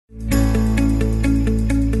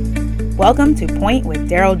Welcome to Point with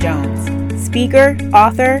Daryl Jones, speaker,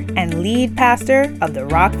 author, and lead pastor of the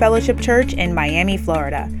Rock Fellowship Church in Miami,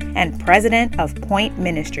 Florida, and president of Point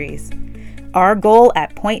Ministries. Our goal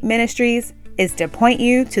at Point Ministries is to point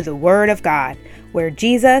you to the Word of God, where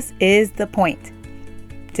Jesus is the point.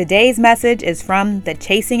 Today's message is from the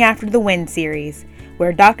Chasing After the Wind series,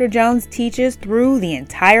 where Dr. Jones teaches through the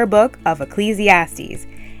entire book of Ecclesiastes,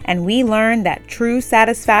 and we learn that true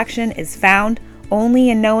satisfaction is found only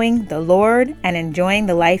in knowing the Lord and enjoying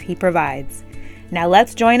the life He provides. Now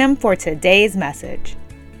let's join Him for today's message.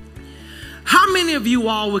 How many of you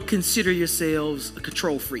all would consider yourselves a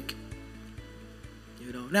control freak?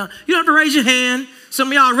 Now, you don't have to raise your hand. Some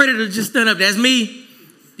of y'all are ready to just stand up. That's me.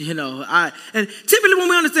 And typically when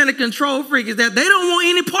we understand a control freak is that they don't want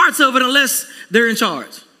any parts of it unless they're in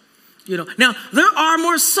charge. Now, there are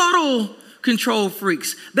more subtle control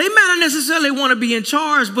freaks. They may not necessarily want to be in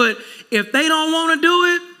charge, but if they don't want to do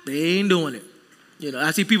it, they ain't doing it. I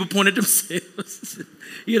see people point at themselves.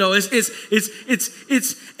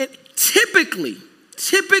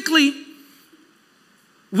 Typically,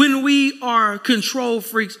 when we are control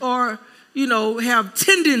freaks or, have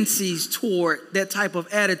tendencies toward that type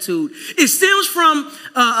of attitude, it stems from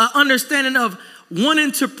an understanding of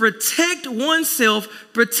wanting to protect oneself,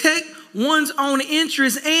 protect one's own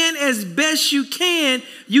interests, and as best you can,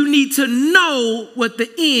 you need to know what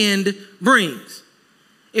the end brings.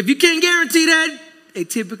 If you can't guarantee that, they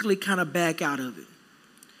typically kind of back out of it.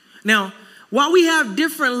 Now, while we have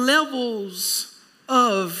different levels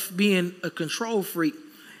of being a control freak,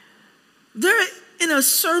 there in a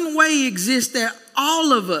certain way exists that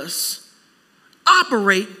all of us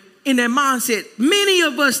operate in that mindset. Many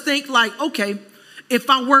of us think like, okay, if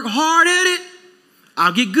I work hard at it,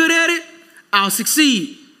 I'll get good at it, I'll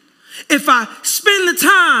succeed. If I spend the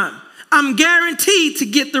time, I'm guaranteed to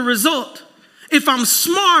get the result. If I'm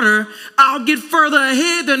smarter, I'll get further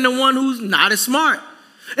ahead than the one who's not as smart.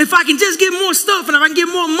 If I can just get more stuff and if I can get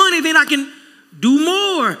more money, then I can do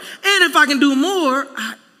more. And if I can do more,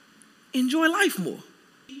 I enjoy life more.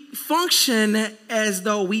 Function as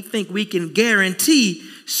though we think we can guarantee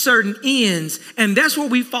certain ends. And that's where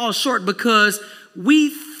we fall short because we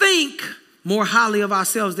think more highly of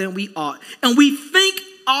ourselves than we ought. And we think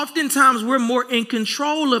oftentimes we're more in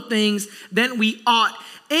control of things than we ought.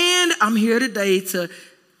 And I'm here today to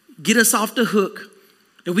get us off the hook,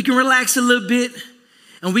 that we can relax a little bit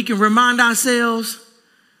and we can remind ourselves,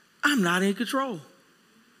 I'm not in control.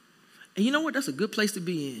 And you know what? That's a good place to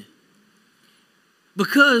be in.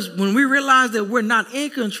 Because when we realize that we're not in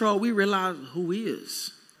control, we realize who is.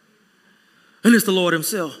 And it's the Lord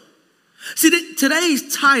Himself. See,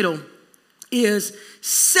 today's title is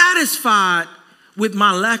Satisfied with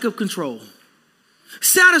My Lack of Control.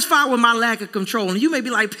 Satisfied with my lack of control. And you may be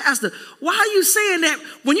like, Pastor, why are you saying that?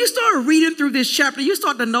 When you start reading through this chapter, you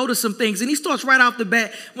start to notice some things. And he starts right off the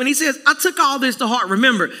bat when he says, I took all this to heart.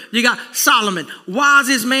 Remember, you got Solomon,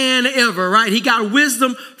 wisest man ever, right? He got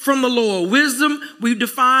wisdom from the Lord. Wisdom we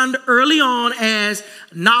defined early on as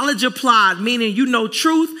knowledge applied, meaning you know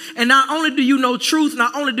truth. And not only do you know truth,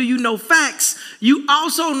 not only do you know facts, you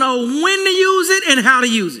also know when to use it and how to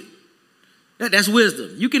use it. That's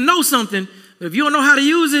wisdom. You can know something, but if you don't know how to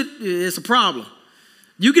use it, it's a problem.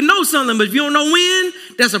 You can know something, but if you don't know when,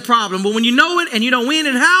 that's a problem. But when you know it and you know when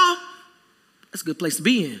and how, that's a good place to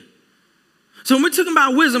be in. So when we're talking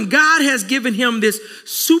about wisdom, God has given him this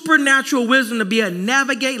supernatural wisdom to be able to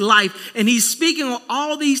navigate life. And he's speaking on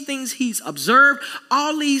all these things he's observed,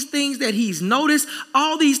 all these things that he's noticed,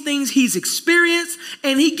 all these things he's experienced.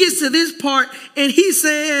 And he gets to this part and he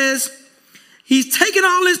says, he's taken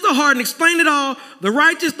all this to heart and explained it all. The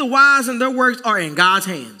righteous, the wise, and their works are in God's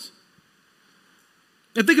hands.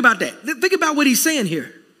 And think about that. Think about what he's saying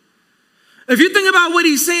here. If you think about what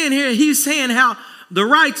he's saying here, he's saying how the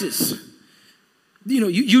righteous,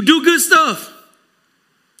 you do good stuff.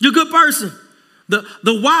 You're a good person.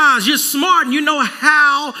 The wise, you're smart and you know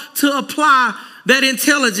how to apply that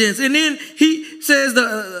intelligence. And then he says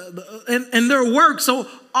and their work. So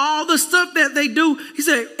all the stuff that they do, he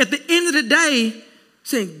said, at the end of the day,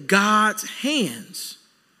 it's in God's hands.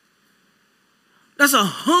 That's a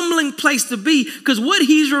humbling place to be because what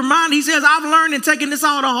he's reminded, he says, I've learned and taken this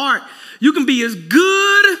all to heart. You can be as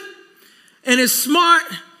good and as smart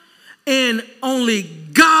and only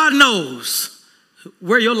God knows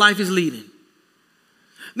where your life is leading.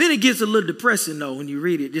 Then it gets a little depressing though when you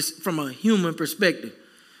read it just from a human perspective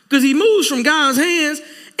because he moves from God's hands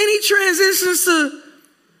and he transitions to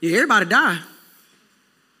everybody die.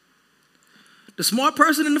 The smart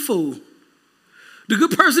person and the fool. The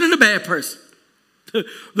good person and the bad person.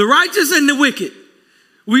 The righteous and the wicked.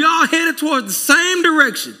 We all headed towards the same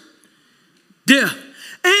direction. death.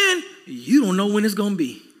 And you don't know when it's going to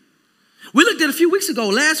be. We looked at it a few weeks ago,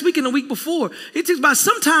 last week and the week before. It talks about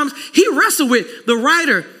sometimes he wrestled with the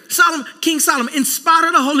writer, King Solomon, inspired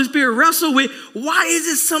of the Holy Spirit, wrestled with, why is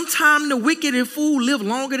it sometimes the wicked and fool live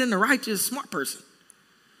longer than the righteous smart person?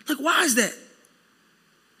 Like, why is that?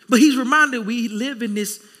 But he's reminded we live in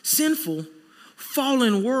this sinful,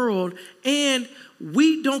 fallen world, and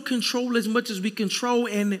we don't control as much as we control,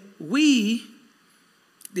 and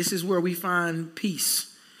this is where we find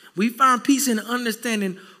peace. We find peace in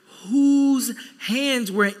understanding whose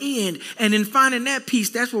hands we're in. And in finding that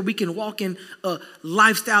peace, that's where we can walk in a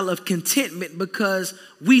lifestyle of contentment, because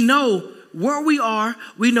we know where we are,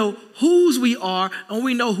 we know whose we are, and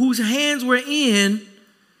we know whose hands we're in,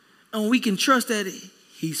 and we can trust that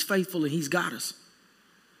he's faithful and he's got us.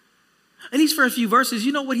 In these first few verses,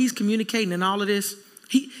 you know what he's communicating in all of this?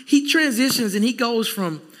 He transitions and he goes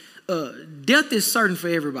from death is certain for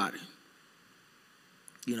everybody.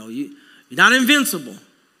 You know, you're not invincible.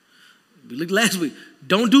 We looked last week.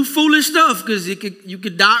 Don't do foolish stuff, because you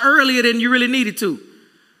could die earlier than you really needed to.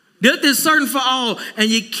 Death is certain for all, and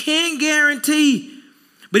you can't guarantee.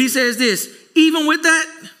 But he says this, even with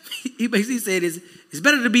that, he basically said it's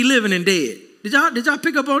better to be living than dead. Did y'all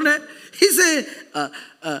pick up on that? He said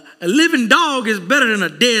a living dog is better than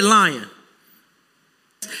a dead lion.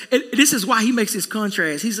 And this is why he makes this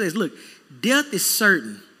contrast. He says, look, death is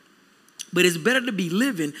certain, but it's better to be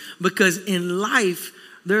living, because in life,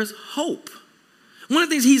 there's hope. One of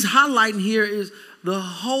the things he's highlighting here is the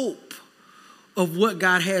hope of what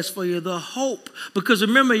God has for you, the hope. Because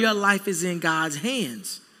remember, your life is in God's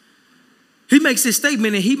hands. He makes this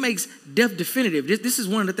statement and he makes death definitive. This is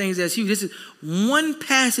one of the things that's huge. This is one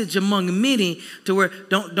passage among many to where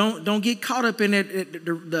don't get caught up in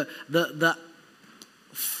the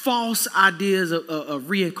false ideas of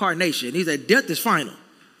reincarnation. He said death is final.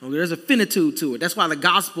 There's a finitude to it. That's why the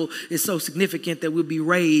gospel is so significant, that we'll be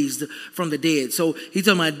raised from the dead. So he's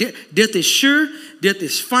talking about death is sure, death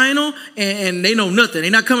is final, and they know nothing. They're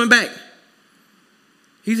not coming back.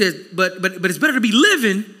 He says, but it's better to be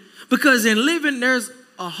living, because in living there's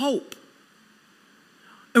a hope.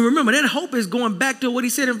 And remember, that hope is going back to what he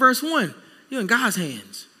said in verse 1. You're in God's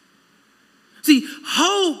hands. See,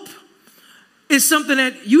 hope is something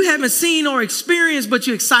that you haven't seen or experienced, but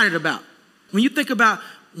you're excited about. When you think about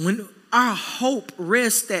when our hope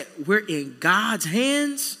rests that we're in God's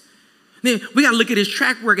hands, then we got to look at his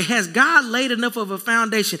track record. Has God laid enough of a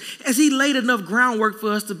foundation? Has he laid enough groundwork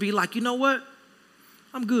for us to be like, you know what?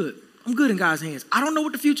 I'm good. I'm good in God's hands. I don't know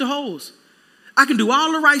what the future holds. I can do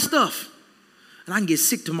all the right stuff, and I can get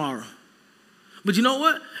sick tomorrow. But you know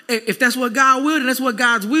what? If that's what God will, then that's what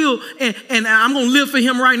God's will. And I'm going to live for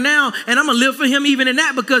him right now. And I'm going to live for him even in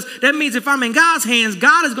that, because that means if I'm in God's hands,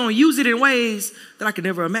 God is going to use it in ways that I could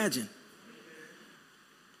never imagine.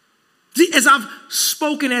 See, as I've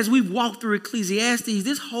spoken, as we've walked through Ecclesiastes,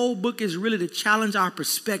 this whole book is really to challenge our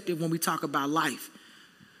perspective when we talk about life.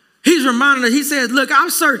 He's reminding us, he says, look,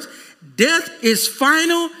 I've searched. Death is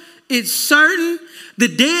final. It's certain. The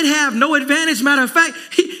dead have no advantage. Matter of fact,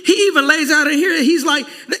 he even lays out in here, he's like,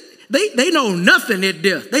 they know nothing at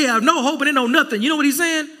death. They have no hope and they know nothing. You know what he's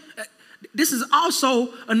saying? This is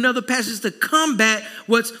also another passage to combat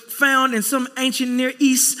what's found in some ancient Near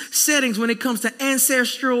East settings when it comes to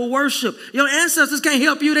ancestral worship. Your ancestors can't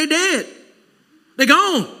help you. They dead. They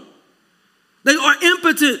gone. They are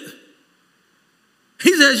impotent.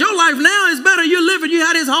 He says, your life now is better. You're living. You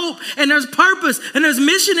have this hope, and there's purpose, and there's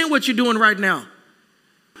mission in what you're doing right now.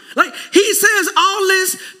 Like, he says all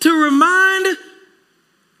this to remind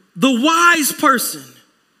the wise person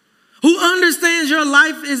who understands your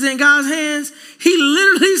life is in God's hands. He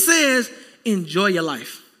literally says, enjoy your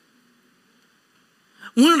life.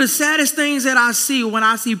 One of the saddest things that I see when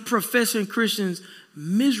I see professing Christians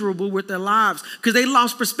miserable with their lives, because they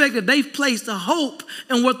lost perspective. They've placed a hope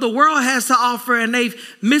in what the world has to offer, and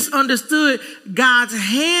they've misunderstood God's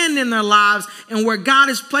hand in their lives and where God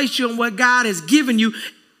has placed you and what God has given you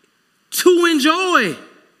to enjoy.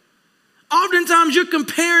 Oftentimes you're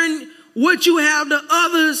comparing what you have to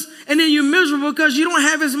others, and then you're miserable because you don't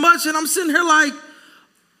have as much. And I'm sitting here like,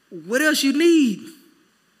 what else you need?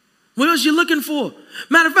 What else you looking for?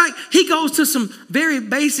 Matter of fact, he goes to some very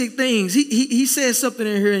basic things. He says something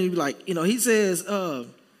in here, and he's like, he says, go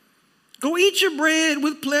eat your bread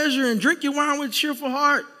with pleasure and drink your wine with a cheerful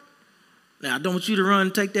heart. Now, I don't want you to run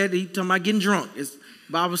and take that. He's talking about getting drunk. The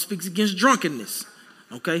Bible speaks against drunkenness.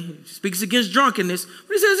 Okay? It speaks against drunkenness.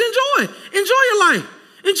 But he says, enjoy your life.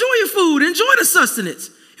 Enjoy your food. Enjoy the sustenance.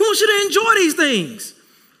 He wants you to enjoy these things.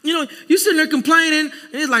 You know, you sitting there complaining,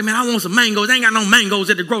 and it's like, man, I want some mangoes. They ain't got no mangoes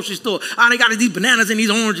at the grocery store. All they got is these bananas and these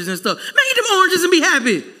oranges and stuff. Man, eat them oranges and be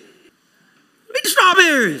happy. Eat the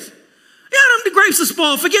strawberries. Yeah, the grapes are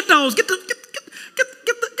spoiled. Forget those. Get the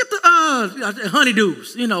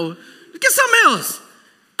honeydews, you know. Get something else.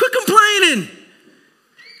 Quit complaining.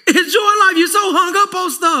 Enjoy life. You're so hung up on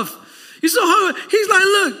stuff. You're so hung up. He's like,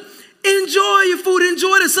 look, enjoy your food.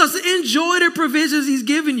 Enjoy the substance. Enjoy the provisions he's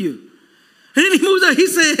giving you. And then he moves on. He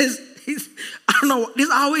says, I don't know, this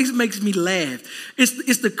always makes me laugh.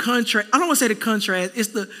 It's the contrast. I don't want to say the contrast. It's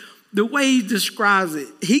the way he describes it.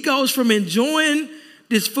 He goes from enjoying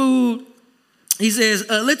this food. He says,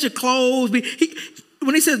 let your clothes be.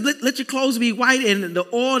 When he says, let your clothes be white and the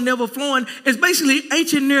oil never flowing, it's basically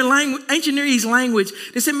ancient Near East language.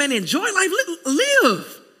 They said, man, enjoy life,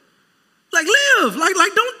 live. Like live. Like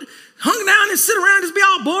don't hung down and sit around and just be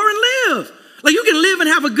all boring, live. Like you can live and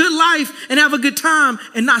have a good life and have a good time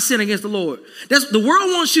and not sin against the Lord. The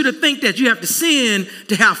world wants you to think that you have to sin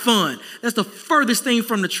to have fun. That's the furthest thing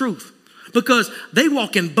from the truth. Because they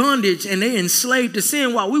walk in bondage and they enslaved to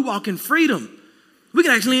sin while we walk in freedom. We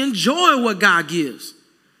can actually enjoy what God gives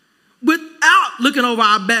without looking over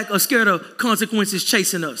our back or scared of consequences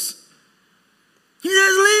chasing us. He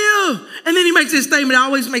says, live. And then he makes this statement that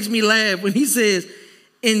always makes me laugh when he says,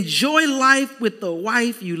 enjoy life with the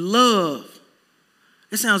wife you love.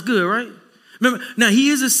 That sounds good, right? Remember, now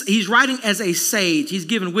he's writing as a sage. He's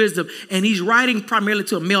giving wisdom, and he's writing primarily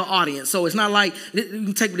to a male audience. So it's not like, you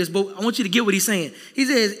can take this book. I want you to get what he's saying. He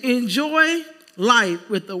says, enjoy life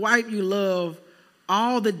with the wife you love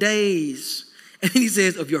all the days. And then he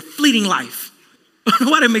says, of your fleeting life. I don't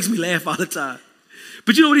know why that makes me laugh all the time.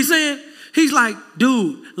 But you know what he's saying? He's like,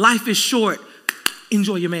 dude, life is short.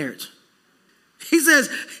 Enjoy your marriage. He says,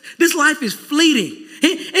 this life is fleeting.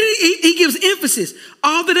 He gives emphasis.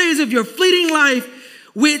 All the days of your fleeting life,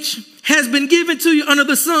 which has been given to you under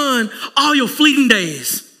the sun, all your fleeting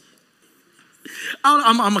days.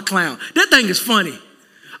 I'm a clown. That thing is funny.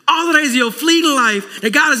 All the days of your fleeting life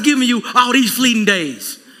that God has given you, all these fleeting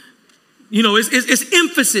days. You know, it's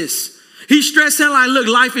emphasis. He's stressing like, look,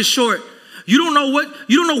 life is short. You don't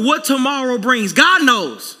know what tomorrow brings. God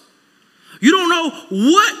knows. You don't know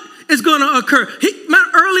what is going to occur.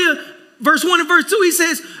 Earlier, verse 1 and verse 2, he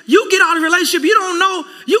says, you get out of a relationship, you don't know,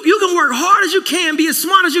 you can work hard as you can, be as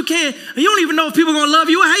smart as you can, and you don't even know if people are going to love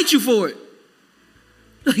you or hate you for it.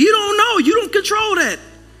 You don't know. You don't control that.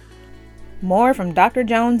 More from Dr.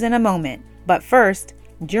 Jones in a moment. But first,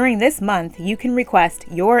 during this month, you can request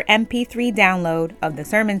your MP3 download of the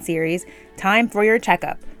sermon series, Time for Your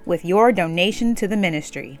Checkup, with your donation to the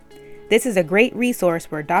ministry. This is a great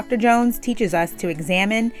resource where Dr. Jones teaches us to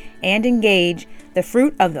examine and engage the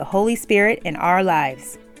fruit of the Holy Spirit in our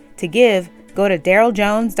lives. To give, go to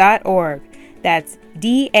daryljones.org. That's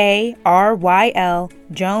DARYL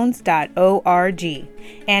Jones.org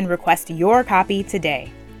and request your copy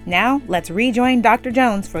today. Now, let's rejoin Dr.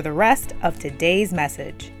 Jones for the rest of today's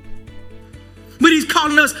message. But he's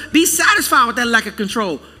calling us, be satisfied with that lack of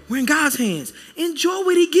control. We're in God's hands. Enjoy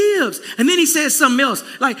what he gives. And then he says something else.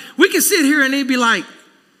 Like, we can sit here and they'd be like,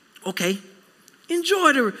 okay,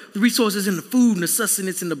 enjoy the resources and the food and the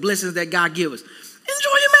sustenance and the blessings that God gives us.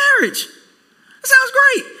 Enjoy your marriage. That sounds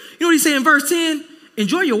great. You know what he's saying in verse 10?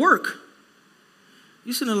 Enjoy your work.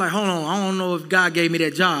 You're sitting there like, hold on, I don't know if God gave me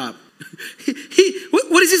that job.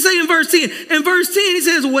 What does he say in verse 10? In verse 10, he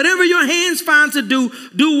says, whatever your hands find to do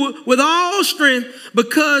with all strength,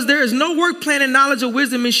 because there is no work, plan, and knowledge of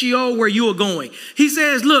wisdom in Sheol where you are going. He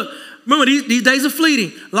says, look, remember, these days are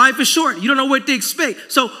fleeting. Life is short. You don't know what to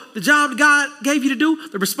expect. So the job God gave you to do,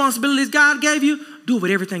 the responsibilities God gave you, do it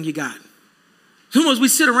with everything you got. Sometimes we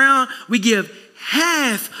sit around, we give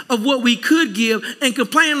half of what we could give and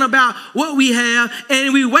complaining about what we have,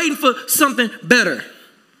 and we waiting for something better.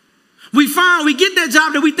 We get that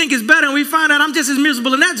job that we think is better, and we find out I'm just as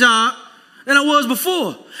miserable in that job than I was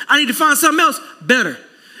before. I need to find something else better.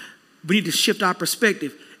 We need to shift our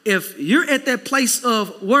perspective. If you're at that place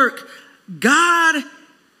of work, God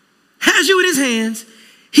has you in his hands.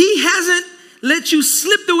 He hasn't let you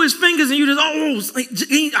slip through his fingers and you just,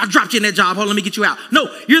 I dropped you in that job. Hold on, let me get you out.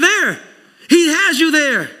 No, you're there. He has you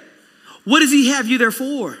there. What does he have you there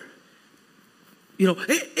for? You know,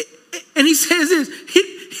 and he says this.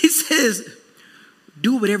 He says,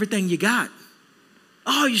 do it with everything you got.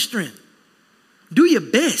 All your strength. Do your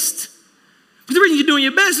best. But the reason you're doing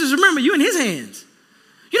your best is, remember, you're in his hands.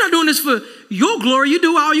 You're not doing this for your glory. You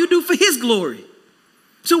do all you do for his glory.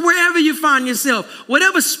 So wherever you find yourself,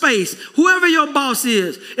 whatever space, whoever your boss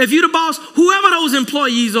is, if you're the boss, whoever those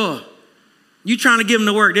employees are, you trying to give them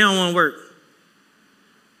the work, they don't want to work.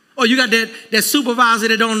 Or you got that supervisor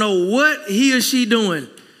that don't know what he or she doing,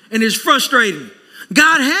 and it's frustrating.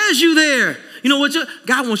 God has you there. You know what?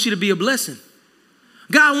 God wants you to be a blessing.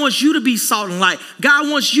 God wants you to be salt and light. God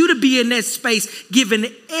wants you to be in that space, giving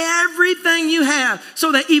everything you have,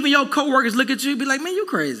 so that even your coworkers look at you and be like, man, you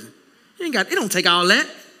crazy. It don't take all that.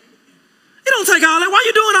 It don't take all that. Why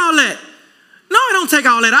you doing all that? No, it don't take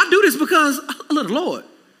all that. I do this because I love the Lord.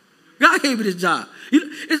 God gave me this job.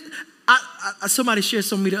 Somebody shared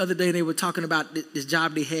something with me the other day, and they were talking about this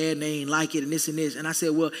job they had, and they ain't like it, and this and this. And I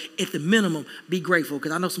said, well, at the minimum, be grateful,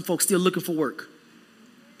 because I know some folks still looking for work.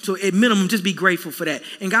 So at minimum, just be grateful for that.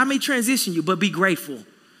 And God may transition you, but be grateful,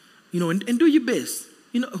 and do your best.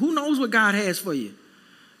 Who knows what God has for you?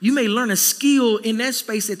 You may learn a skill in that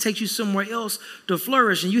space that takes you somewhere else to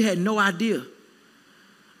flourish, and you had no idea.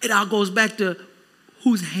 It all goes back to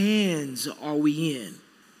whose hands are we in?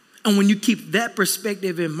 And when you keep that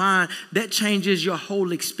perspective in mind, that changes your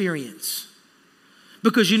whole experience.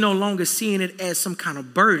 Because you're no longer seeing it as some kind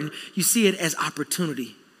of burden. You see it as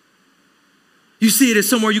opportunity. You see it as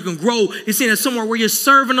somewhere you can grow. You see it as somewhere where you're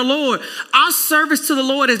serving the Lord. Our service to the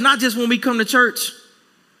Lord is not just when we come to church.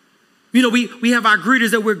 We have our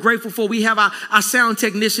greeters that we're grateful for. We have our sound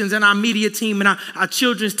technicians and our media team and our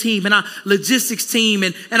children's team and our logistics team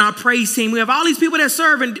and our praise team. We have all these people that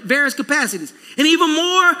serve in various capacities and even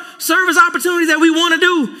more service opportunities that we want to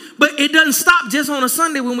do. But it doesn't stop just on a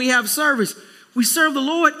Sunday when we have service. We serve the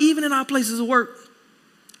Lord even in our places of work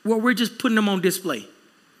where we're just putting them on display.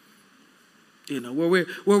 Where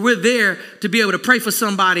we're there to be able to pray for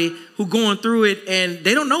somebody who's going through it and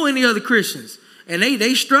they don't know any other Christians. And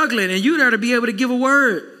they struggling, and you there to be able to give a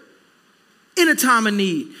word in a time of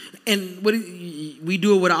need. And we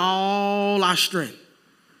do it with all our strength.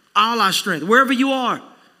 All our strength, wherever you are.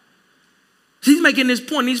 He's making this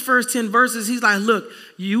point in these first 10 verses. He's like, look,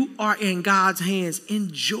 you are in God's hands.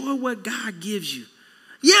 Enjoy what God gives you.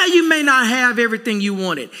 Yeah, you may not have everything you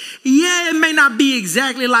wanted. Yeah, it may not be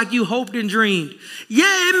exactly like you hoped and dreamed.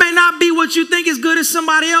 Yeah, it may not be what you think is good as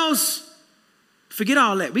somebody else. Forget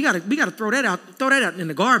all that. We gotta throw that out in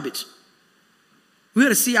the garbage. We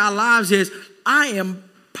gotta see our lives as I am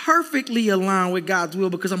perfectly aligned with God's will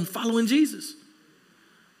because I'm following Jesus.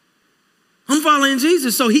 I'm following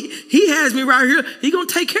Jesus. So he has me right here. He's gonna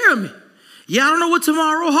take care of me. Yeah, I don't know what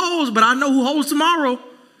tomorrow holds, but I know who holds tomorrow.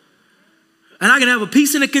 And I can have a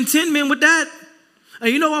peace and a contentment with that. And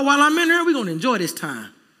you know what? While I'm in there, we're gonna enjoy this time.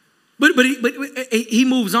 But he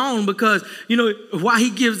moves on because, why he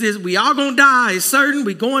gives this, we all going to die. It's certain.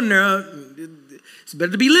 We going there. It's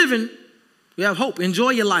better to be living. We have hope. Enjoy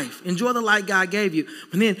your life. Enjoy the life God gave you.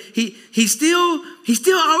 But then he still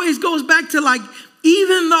always goes back to like,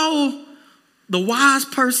 even though the wise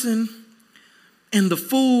person and the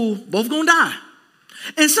fool both going to die.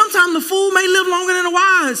 And sometimes the fool may live longer than the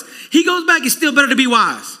wise. He goes back, it's still better to be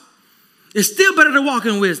wise. It's still better to walk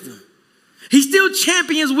in wisdom. He still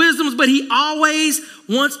champions wisdom, but he always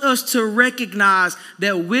wants us to recognize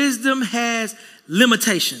that wisdom has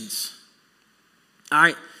limitations. All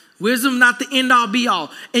right? Wisdom not the end all be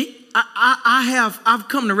all. And I've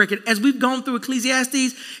come to reckon, as we've gone through Ecclesiastes,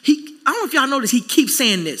 I don't know if y'all notice, he keeps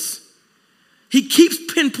saying this. He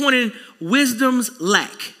keeps pinpointing wisdom's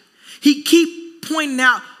lack. He keeps pointing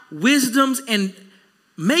out wisdom's and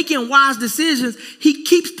making wise decisions. He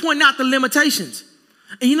keeps pointing out the limitations.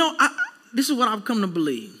 And this is what I've come to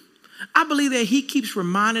believe. I believe that he keeps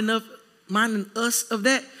reminding us of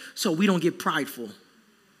that so we don't get prideful.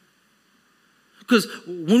 Because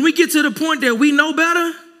when we get to the point that we know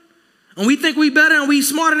better and we think we better and we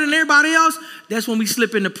smarter than everybody else, that's when we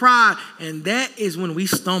slip into pride, and that is when we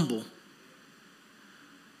stumble.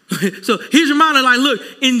 So here's a reminder, like, look,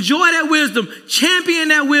 enjoy that wisdom, champion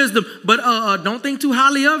that wisdom, but don't think too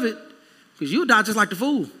highly of it, because you'll die just like the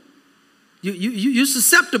fool. You're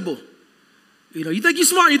susceptible. You think you're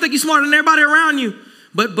smart. You think you're smarter than everybody around you.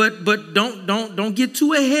 But don't get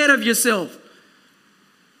too ahead of yourself.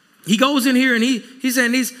 He goes in here and he's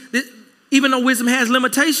saying even though wisdom has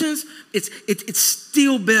limitations, it's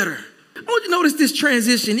still better. I want you to notice this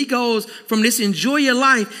transition. He goes from this enjoy your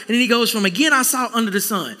life, and then he goes from again I saw under the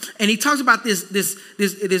sun, and he talks about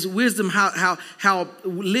this wisdom, how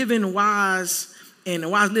living wise and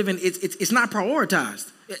wise living it's not prioritized.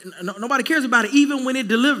 Nobody cares about it, even when it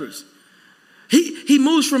delivers. He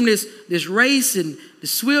moves from this race and the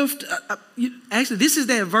swift. Actually, this is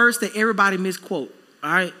that verse that everybody misquote.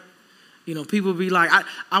 All right, people be like,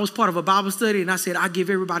 I was part of a Bible study, and I said I give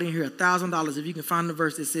everybody in here $1,000 if you can find the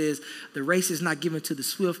verse that says the race is not given to the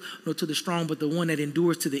swift nor to the strong, but the one that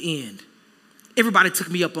endures to the end. Everybody took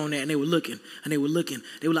me up on that, and they were looking.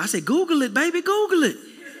 I said, Google it, baby, Google it.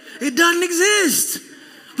 It doesn't exist.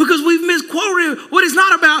 because we've misquoted what it's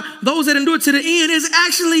not about those that endure to the end. It's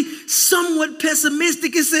actually somewhat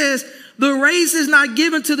pessimistic. It says, the race is not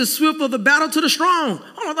given to the swift or the battle to the strong.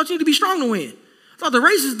 Oh, I thought you need to be strong to win. I thought the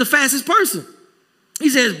race is the fastest person. He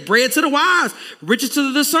says, bread to the wise, riches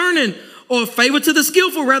to the discerning, or favor to the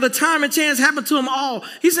skillful. Rather, time and chance happen to them all.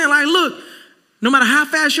 He's saying, like, look, no matter how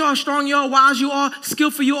fast you are, strong you are, wise you are,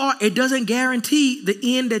 skillful you are, it doesn't guarantee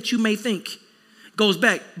the end that you may think. Goes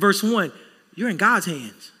back, verse 1, you're in God's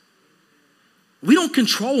hands. We don't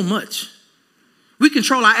control much. We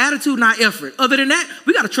control our attitude and our effort. Other than that,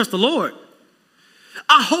 we got to trust the Lord.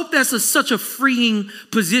 I hope that's such a freeing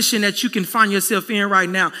position that you can find yourself in right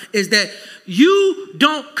now, is that you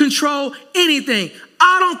don't control anything.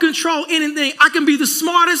 I don't control anything. I can be the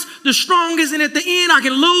smartest, the strongest, and at the end, I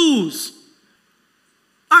can lose.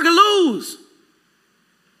 I can lose.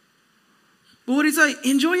 But what did he say?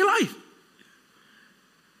 Enjoy your life.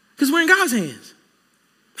 Because we're in God's hands.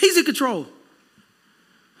 He's in control.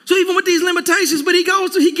 So even with these limitations, but he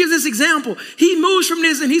gives this example. He moves from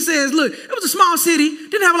this and he says, look, it was a small city,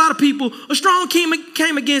 didn't have a lot of people. A strong king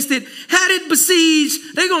came against it, had it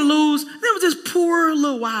besieged. They're going to lose. There was this poor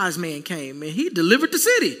little wise man came and he delivered the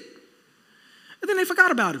city. And then they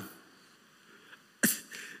forgot about him.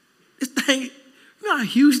 This thing, you know how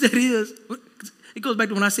huge that is? It goes back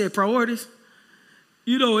to when I said priorities.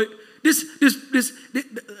 You know,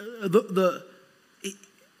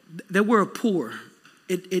 the word poor,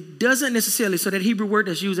 it doesn't necessarily, so that Hebrew word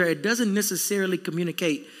that's used there, it doesn't necessarily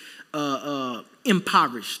communicate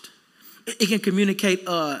impoverished. It can communicate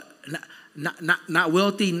not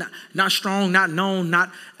wealthy, not strong, not known,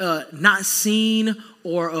 not seen,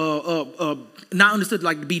 or not understood,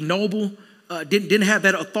 like to be noble. Didn't have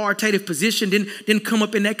that authoritative position, didn't come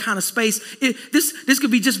up in that kind of space. This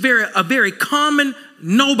could be just a very common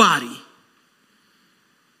nobody.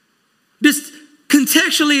 This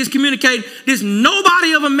contextually is communicating this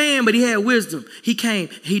nobody of a man, but he had wisdom. He came,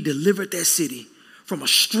 he delivered that city from a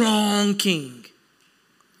strong king.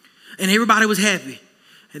 And everybody was happy.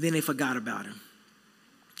 And then they forgot about him.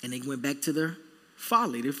 And they went back to their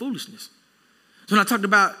folly, their foolishness. So when I talked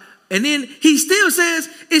about, and then he still says,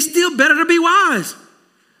 it's still better to be wise.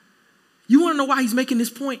 You want to know why he's making this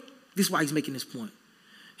point? This is why he's making this point.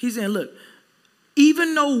 He's saying, look,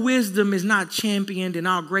 even though wisdom is not championed and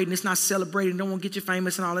all great and it's not celebrated and don't want to get you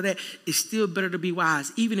famous and all of that, it's still better to be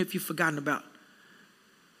wise, even if you've forgotten about.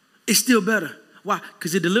 It's still better. Why?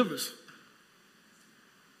 Because it delivers.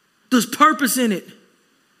 There's purpose in it.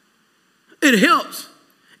 It helps.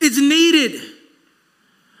 It's needed.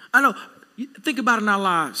 I know. Think about it in our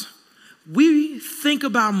lives. We think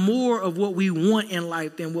about more of what we want in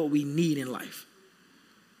life than what we need in life.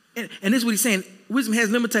 And this is what he's saying. Wisdom has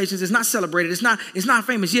limitations. It's not celebrated. It's not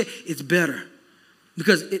famous yet. It's better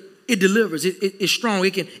because it delivers. It's strong.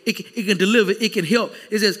 It can deliver. It can help.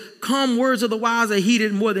 It says, calm words of the wise are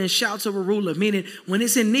heeded more than shouts of a ruler. Meaning, when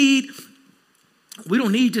it's in need, we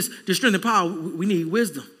don't need just the strength and power. We need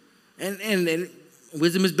wisdom. And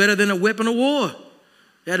wisdom is better than a weapon of war.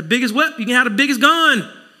 You have the biggest weapon. You can have the biggest gun,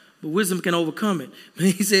 but wisdom can overcome it. But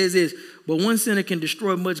he says this, but one sinner can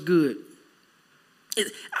destroy much good.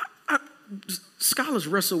 Scholars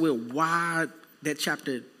wrestle with why that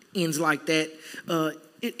chapter ends like that.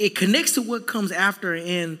 It connects to what comes after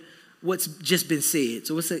and what's just been said.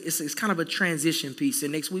 So it's kind of a transition piece.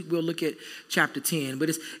 And next week we'll look at chapter 10.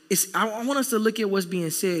 But I want us to look at what's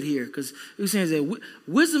being said here, because he says that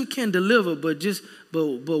wisdom can deliver, but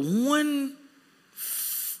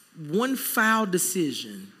one foul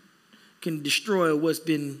decision can destroy what's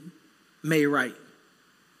been made right.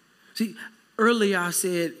 See, earlier I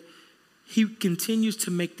said he continues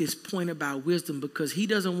to make this point about wisdom because he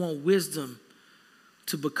doesn't want wisdom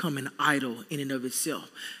to become an idol in and of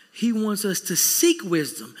itself. He wants us to seek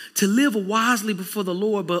wisdom, to live wisely before the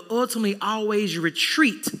Lord, but ultimately always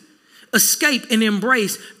retreat, escape, and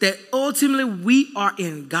embrace that ultimately we are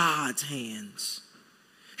in God's hands.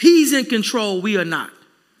 He's in control, we are not.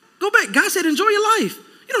 Go back. God said, enjoy your life.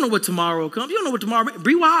 You don't know what tomorrow comes. You don't know what tomorrow.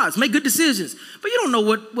 Be wise. Make good decisions. But you don't know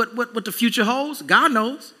what the future holds. God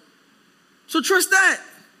knows. So trust that.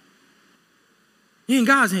 You're in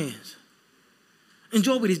God's hands.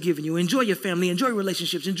 Enjoy what he's given you. Enjoy your family. Enjoy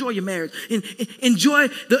relationships. Enjoy your marriage. Enjoy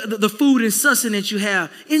the food and sustenance you have.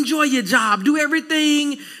 Enjoy your job. Do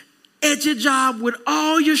everything at your job with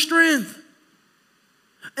all your strength.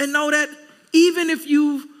 And know that even if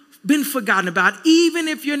you've been forgotten about, even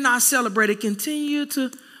if you're not celebrated, continue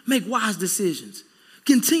to make wise decisions.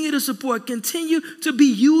 Continue to support. Continue to be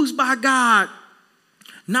used by God.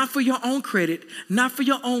 Not for your own credit, not for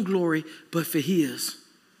your own glory, but for his.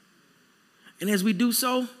 And as we do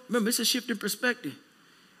so, remember, it's a shift in perspective.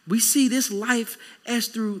 we see this life as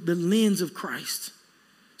through the lens of Christ.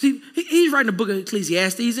 See, he's writing the book of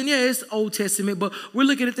Ecclesiastes, and yeah, it's Old Testament, but we're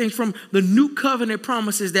looking at things from the new covenant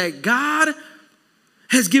promises that God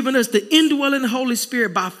has given us the indwelling Holy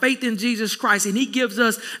Spirit by faith in Jesus Christ. And he gives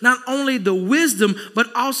us not only the wisdom,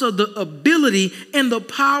 but also the ability and the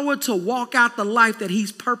power to walk out the life that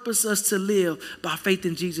he's purposed us to live by faith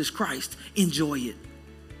in Jesus Christ. Enjoy it.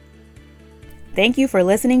 Thank you for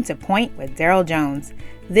listening to Point with Daryl Jones.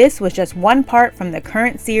 This was just one part from the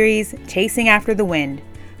current series, Chasing After the Wind.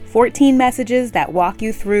 14 messages that walk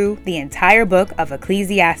you through the entire book of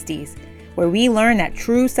Ecclesiastes, where we learn that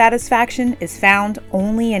true satisfaction is found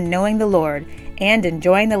only in knowing the Lord and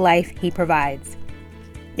enjoying the life he provides.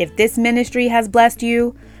 If this ministry has blessed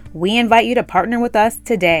you, we invite you to partner with us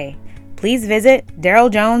today. Please visit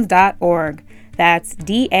daryljones.org. That's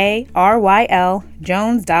DARYL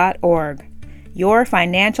Jones.org. Your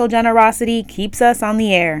financial generosity keeps us on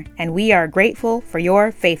the air, and we are grateful for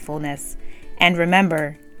your faithfulness. And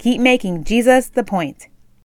remember, keep making Jesus the point.